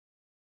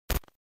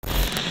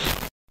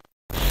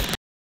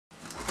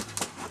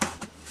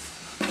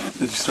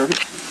Did you start it?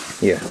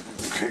 Yeah.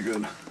 Okay,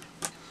 good.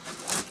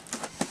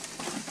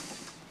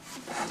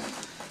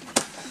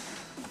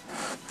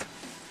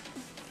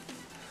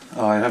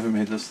 Oh, I haven't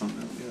made this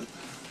thumbnail yet.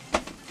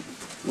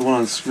 The one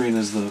on the screen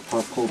is the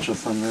pop culture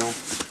thumbnail.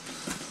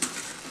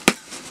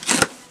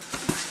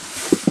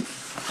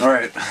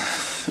 Alright.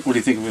 What do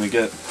you think I'm gonna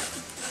get?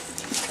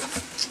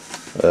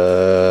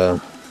 A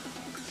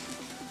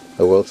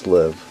Will to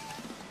Live.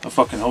 I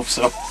fucking hope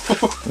so.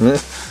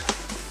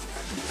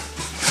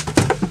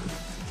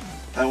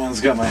 That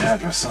one's got my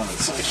address on it,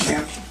 so I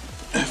can't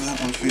have that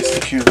one face the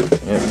camera.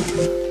 Yeah.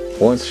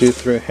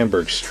 123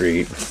 Hamburg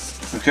Street.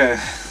 Okay.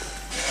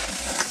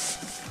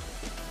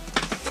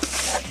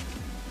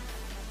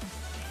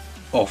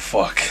 Oh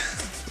fuck.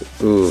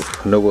 Ooh,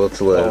 no Will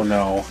to Live. Oh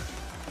no.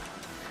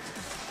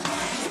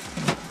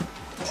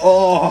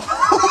 Oh.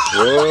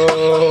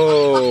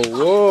 Whoa,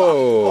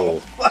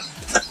 whoa.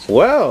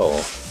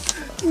 Wow.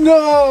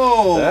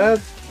 No.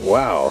 That,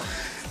 wow.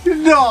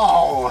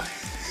 No.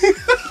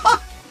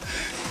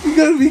 You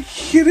gotta be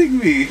kidding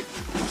me.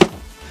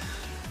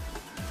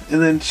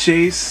 And then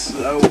Chase,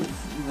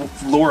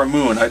 Laura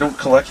Moon. I don't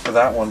collect for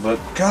that one, but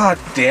god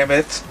damn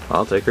it.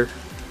 I'll take her.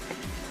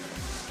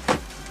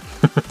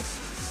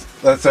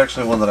 That's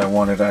actually one that I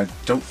wanted. I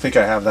don't think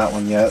I have that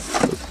one yet.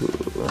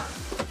 Ooh.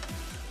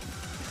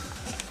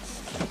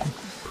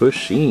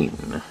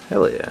 Pusheen.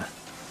 Hell yeah.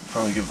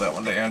 Probably give that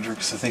one to Andrew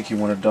because I think he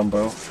wanted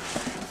Dumbo.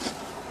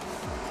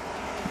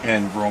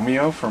 And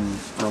Romeo from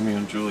Romeo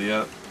and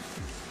Juliet.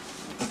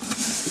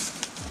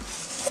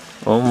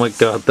 Oh my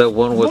god, that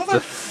one with the...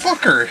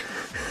 Motherfucker!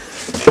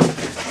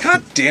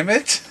 God damn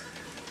it!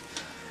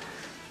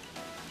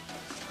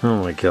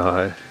 Oh my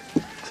god.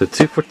 So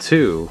 2 for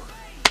 2.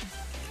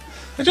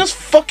 I just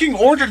fucking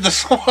ordered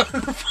this one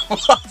from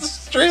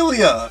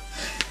Australia!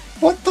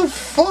 What the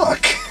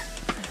fuck?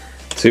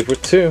 2 for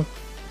 2.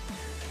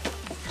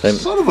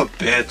 Son of a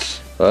bitch.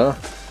 Well,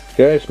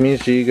 guys,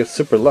 means you get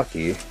super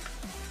lucky.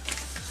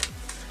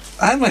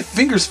 I had my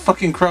fingers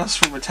fucking crossed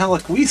for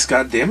Metallic Whis,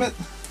 goddammit.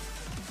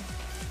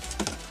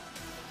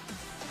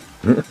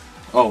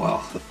 Oh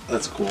well,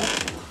 that's cool.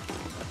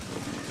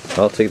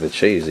 I'll take the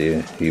Chase.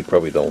 You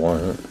probably don't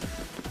want it.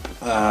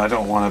 I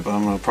don't want it, but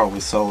I'm gonna probably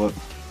sell it.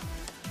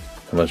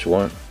 How much you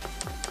want?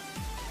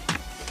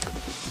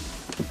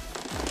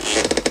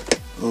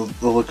 I'll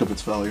look up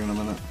its value in a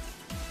minute.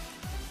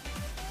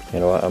 You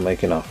know what? I'll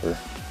make an offer.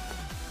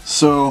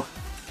 So,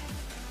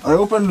 I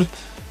opened...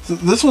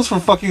 This one's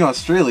from fucking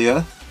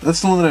Australia.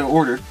 That's the one that I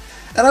ordered.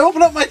 And I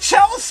opened up my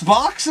Chalice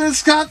box and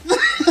it's got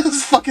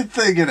this fucking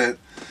thing in it.